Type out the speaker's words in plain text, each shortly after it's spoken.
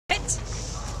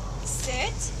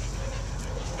it.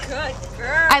 Good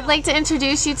girl. I'd like to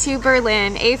introduce you to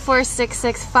Berlin,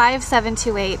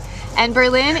 A4665728. And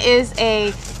Berlin is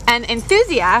an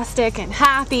enthusiastic and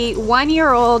happy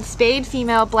 1-year-old spayed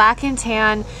female black and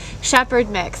tan shepherd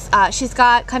mix. She's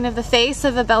got kind of the face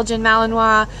of a Belgian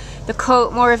Malinois, the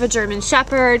coat more of a German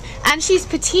shepherd, and she's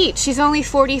petite. She's only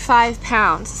 45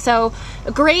 pounds, so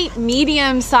a great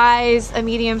medium-sized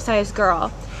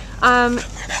girl.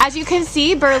 As you can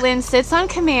see, Berlin sits on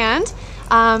command.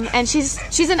 And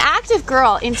she's an active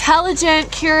girl,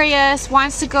 intelligent, curious,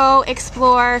 wants to go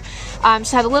explore.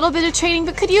 She's had a little bit of training,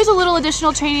 but could use a little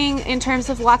additional training in terms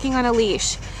of walking on a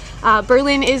leash.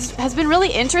 Berlin has been really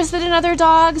interested in other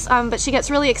dogs, but she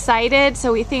gets really excited,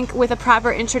 so we think with a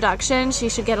proper introduction she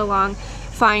should get along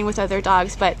fine with other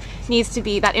dogs, but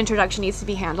that introduction needs to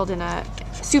be handled in a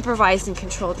supervised and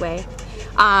controlled way.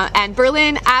 And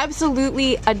Berlin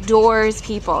absolutely adores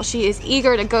people. She is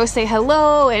eager to go say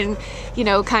hello and, you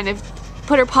know, kind of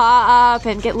put her paw up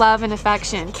and get love and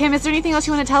affection. Kim, is there anything else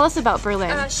you want to tell us about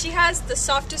Berlin? She has the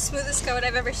softest, smoothest coat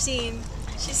I've ever seen.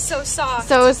 She's so soft.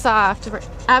 So soft,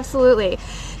 absolutely.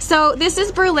 So this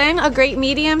is Berlin, a great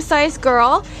medium-sized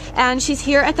girl, and she's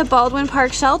here at the Baldwin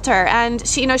Park shelter. And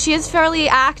she is fairly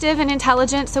active and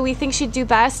intelligent, so we think she'd do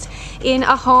best in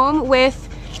a home with,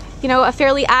 you know, a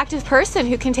fairly active person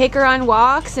who can take her on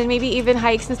walks and maybe even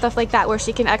hikes and stuff like that, where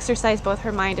she can exercise both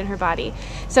her mind and her body.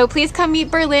 So please come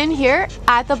meet Berlin here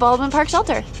at the Baldwin Park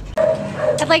shelter.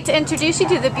 I'd like to introduce you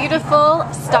to the beautiful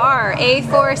Star,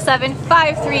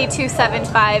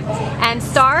 A4753275. And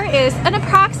Star is an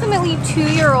approximately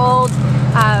 2-year-old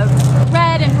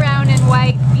red and brown and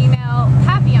white female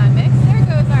Papillon mix.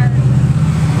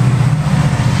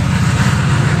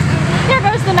 There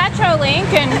goes the Metro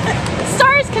Link, and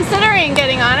Star is considering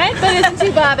getting on it, but isn't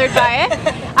too bothered by it.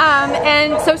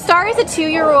 And so Star is a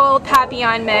 2-year-old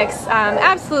Papillon mix,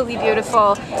 absolutely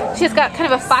beautiful. She's got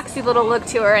kind of a foxy little look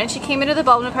to her, and she came into the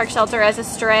Baldwin Park shelter as a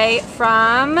stray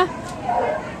from,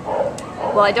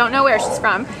 well, I don't know where she's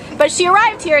from, but she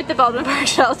arrived here at the Belgian Malinois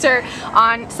shelter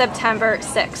on September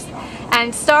 6th.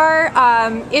 And Star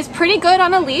is pretty good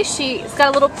on a leash. She's got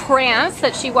a little prance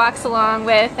that she walks along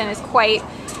with and is quite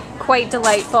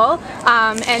delightful.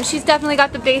 And she's definitely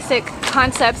got the basic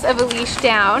concepts of a leash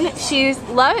down. She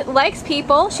likes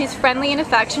people. She's friendly and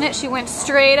affectionate. She went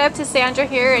straight up to Sandra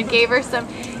here and gave her some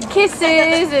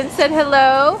kisses and said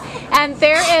hello. And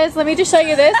there is, let me just show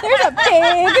you this, there's a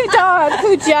big dog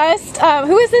who just,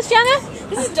 who is this, Jenna?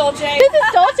 This is Dolce. This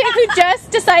is Dolce, who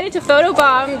just decided to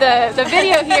photobomb the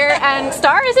video here, and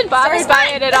Star isn't bothered by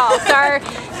it at all. Star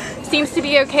seems to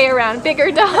be okay around bigger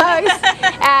dogs,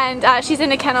 and she's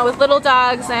in a kennel with little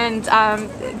dogs and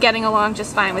getting along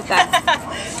just fine with that.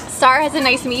 Star has a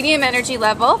nice medium energy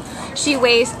level. She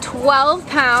weighs 12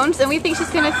 pounds, and we think she's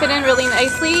going to fit in really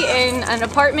nicely in an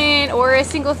apartment or a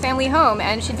single family home,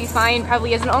 and should be fine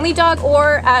probably as an only dog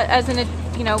or as in a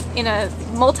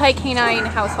multi-canine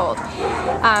household.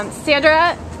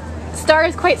 Sandra, Star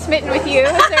is quite smitten with you.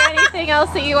 Is there anything else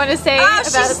that you want to say about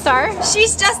Star?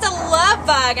 She's just a love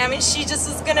bug. I mean, she just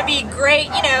is going to be great,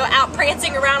 you know, out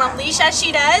prancing around on leash as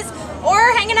she does,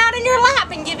 or hanging out in your lap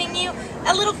and giving you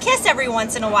a little kiss every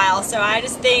once in a while. So I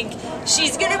just think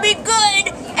she's going to be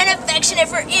good and affectionate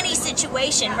for any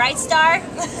situation. Right, Star?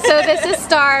 So this is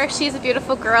Star. She's a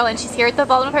beautiful girl, and she's here at the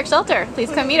Baldwin Park shelter. Please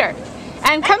come meet her.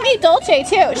 And come meet Dolce,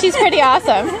 too. She's pretty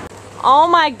awesome. Oh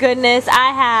my goodness,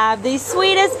 I have the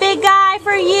sweetest big guy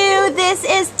for you. This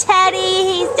is Teddy.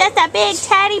 He's just a big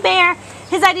teddy bear.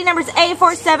 His ID number is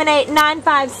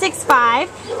A4789565,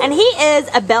 and he is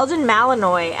a Belgian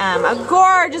Malinois, a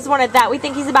gorgeous one at that. We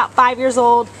think he's about 5 years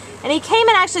old, and he came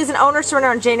in actually as an owner surrender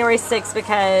on January 6th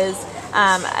because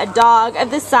a dog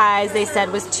of this size, they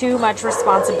said, was too much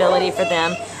responsibility for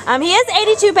them. He is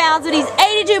 82 pounds, but he's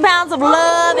 82 pounds of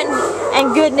love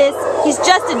and goodness. He's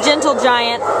just a gentle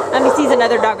giant. He sees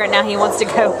another dog right now he wants to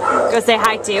go say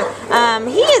hi to.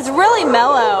 He is really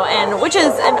mellow, which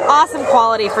is an awesome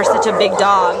quality for such a big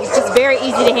dog. He's just very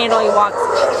easy to handle. He walks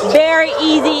very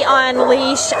easy on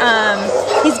leash.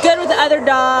 He's good with other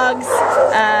dogs.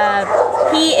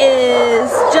 He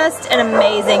is just an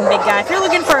amazing big guy. If you're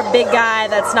looking for a big guy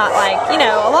that's not like, you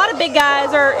know, a lot of big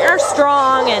guys are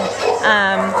strong and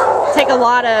take a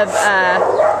lot of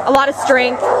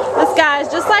strength. This guy's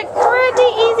just like pretty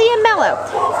easy and mellow.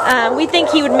 We think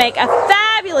he would make a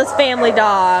fabulous family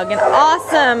dog, an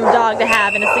awesome dog to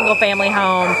have in a single family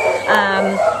home.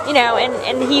 You know,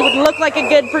 and he would look like a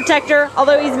good protector,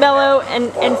 although he's mellow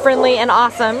and friendly and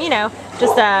awesome. You know,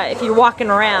 just if you're walking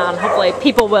around, hopefully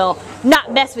people will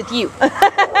not mess with you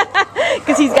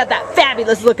because he's got that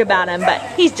fabulous look about him, but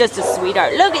he's just a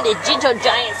sweetheart. Look at this gentle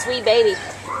giant sweet baby.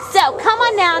 So come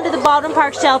on down to the Baldwin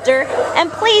Park shelter and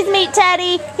please meet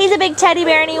Teddy. He's a big teddy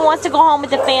bear and he wants to go home with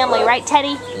the family, right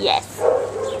Teddy? Yes.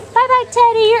 Bye-bye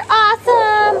Teddy, you're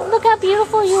awesome. Look how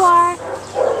beautiful you are.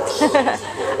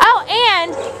 Oh,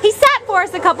 and he sat for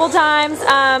us a couple times.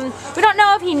 We don't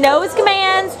know if he knows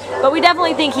commands, but we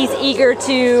definitely think he's eager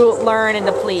to learn and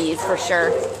to please for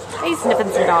sure. He's sniffing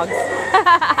some dogs.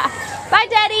 Bye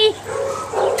Teddy.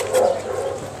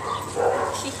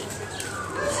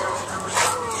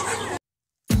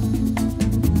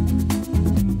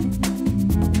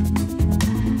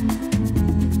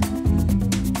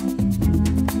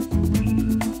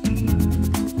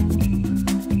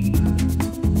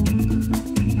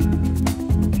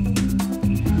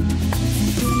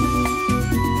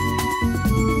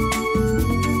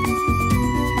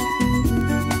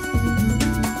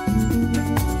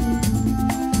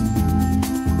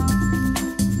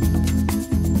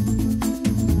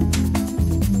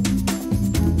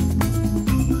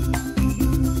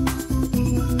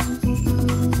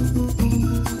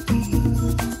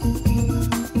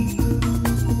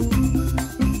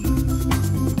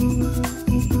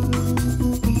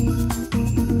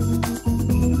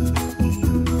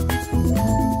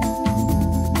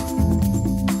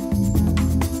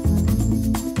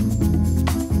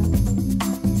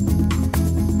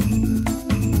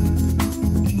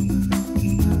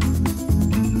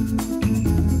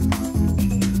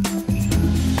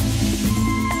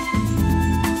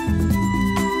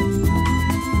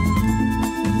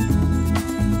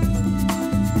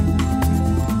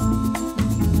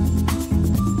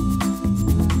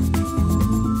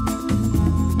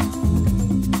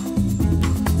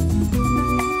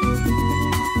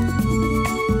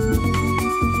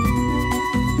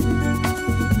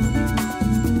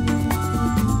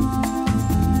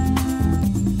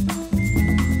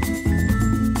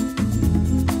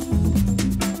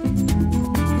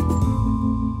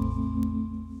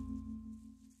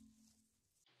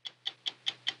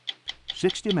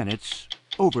 60 minutes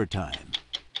overtime.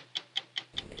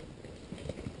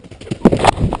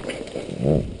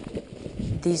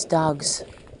 These dogs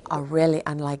are really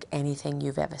unlike anything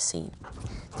you've ever seen.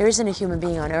 There isn't a human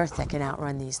being on earth that can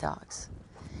outrun these dogs.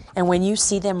 And when you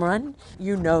see them run,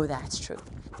 you know that's true.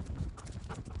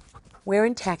 We're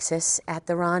in Texas at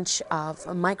the ranch of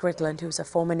Mike Rickland, who's a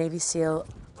former Navy SEAL.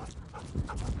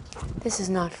 This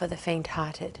is not for the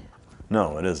faint-hearted.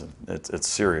 No, it isn't. It's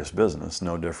serious business,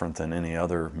 no different than any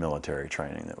other military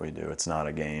training that we do. It's not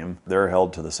a game. They're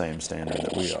held to the same standard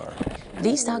that we are.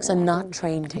 These dogs are not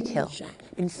trained to kill.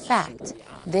 In fact,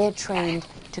 they're trained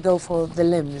to go for the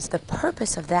limbs. The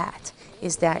purpose of that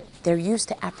is that they're used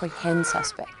to apprehend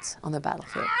suspects on the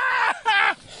battlefield.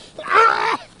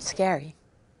 Scary.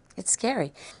 It's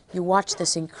scary. You watch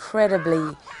this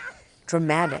incredibly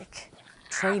dramatic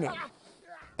training,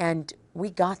 and we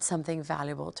got something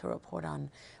valuable to report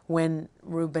on when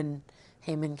Ruben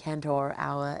Heyman Cantor,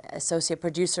 our associate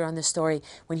producer on the story,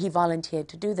 when he volunteered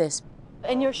to do this.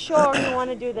 And you're sure you want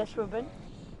to do this, Ruben?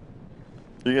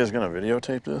 You guys gonna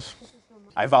videotape this?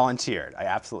 I volunteered. I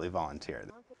absolutely volunteered.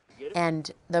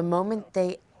 And the moment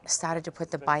they started to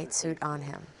put the bite suit on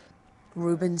him,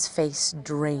 Ruben's face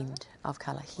drained of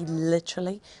color. He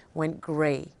literally went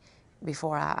gray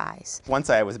before our eyes. Once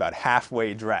I was about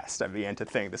halfway dressed, I began to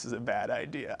think this is a bad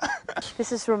idea.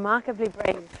 This is remarkably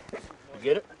brave. You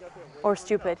get it? Or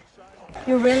stupid.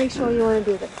 You're really sure you want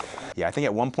to do this? Yeah, I think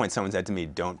at one point someone said to me,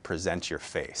 "Don't present your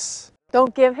face."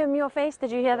 Don't give him your face? Did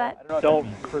you hear that? Don't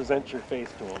present your face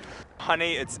to him.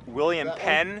 Honey, it's William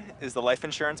Penn is the life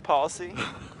insurance policy.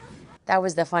 That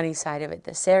was the funny side of it.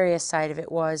 The serious side of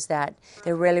it was that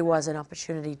there really was an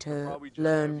opportunity to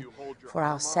learn for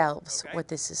ourselves what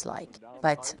this is like.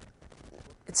 But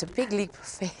it's a big leap of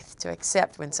faith to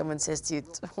accept when someone says to you,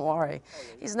 "Don't worry,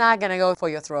 he's not going to go for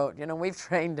your throat. You know, we've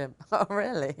trained him." Oh,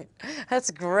 really?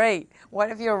 That's great.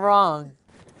 What if you're wrong?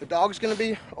 The dog's going to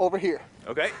be over here.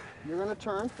 Okay. You're going to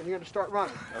turn and you're going to start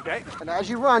running. Okay. And as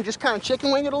you run, just kind of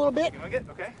chicken wing it a little bit. Chicken wing it,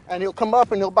 okay. And he'll come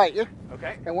up and he'll bite you.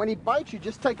 Okay. And when he bites, you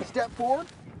just take a step forward.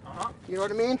 You know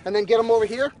what I mean? And then get him over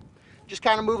here. Just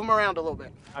kind of move him around a little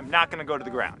bit. I'm not going to go to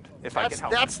the ground if I can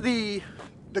help. That's the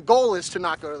goal is to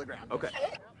not go to the ground. Okay.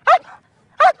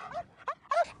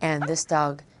 And this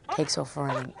dog takes off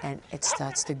running and it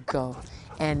starts to go.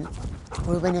 And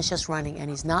Ruben is just running and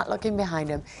he's not looking behind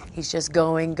him. He's just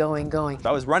going, going, going.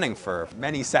 I was running for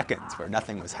many seconds where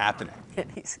nothing was happening.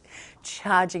 And he's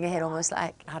charging ahead almost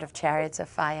like out of chariots of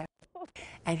fire.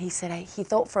 And he said, he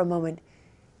thought for a moment,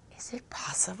 is it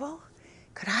possible?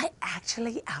 Could I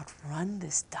actually outrun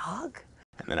this dog?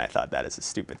 And then I thought, that is a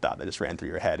stupid thought that just ran through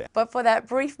your head. But for that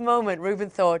brief moment, Ruben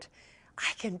thought,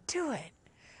 I can do it.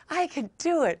 I could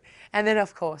do it. And then,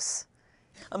 of course,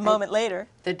 A moment later,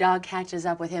 the dog catches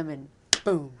up with him and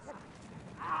boom.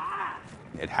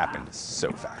 It happened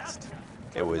so fast.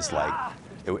 It was like,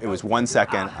 it was 1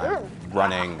 second, I'm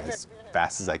running as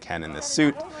fast as I can in this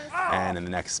suit, and in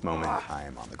the next moment, I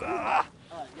am on the ground.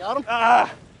 Got him?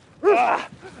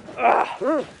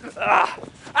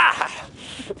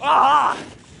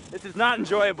 This is not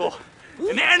enjoyable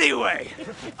in any way.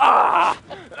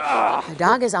 The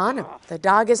dog is on him. The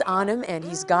dog is on him, and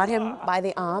he's got him by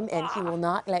the arm, and he will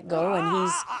not let go. And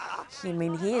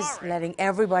he is letting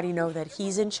everybody know that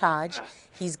he's in charge.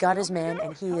 He's got his man,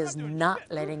 and he is not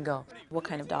letting go. what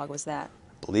kind of dog was that?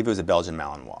 I believe it was a Belgian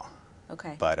Malinois,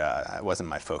 Okay. but it wasn't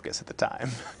my focus at the time.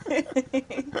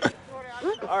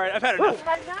 All right, I've had enough.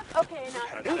 Okay,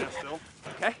 now. Still.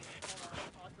 Okay.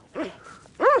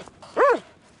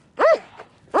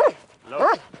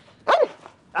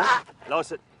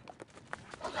 Lost it.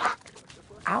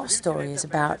 Our story is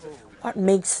about what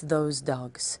makes those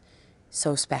dogs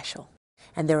so special.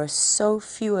 And there are so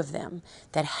few of them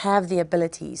that have the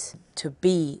abilities to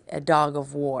be a dog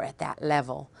of war at that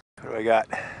level. What do I got?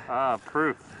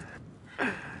 Proof.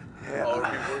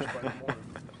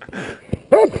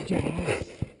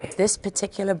 This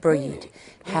particular breed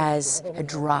has a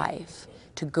drive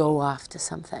to go after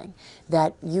something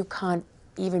that you can't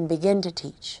even begin to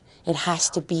teach. It has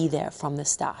to be there from the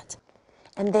start.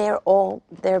 And they're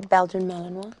Belgian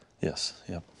Malinois? Yes,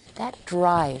 yep. That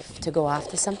drive to go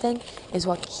after something is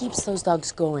what keeps those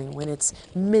dogs going when it's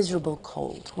miserable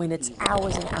cold, when it's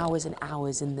hours and hours and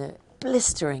hours in the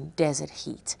blistering desert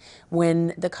heat,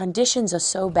 when the conditions are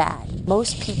so bad,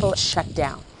 most people shut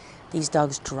down. These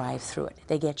dogs drive through it.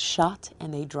 They get shot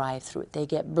and they drive through it. They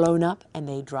get blown up and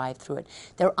they drive through it.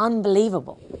 They're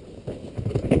unbelievable.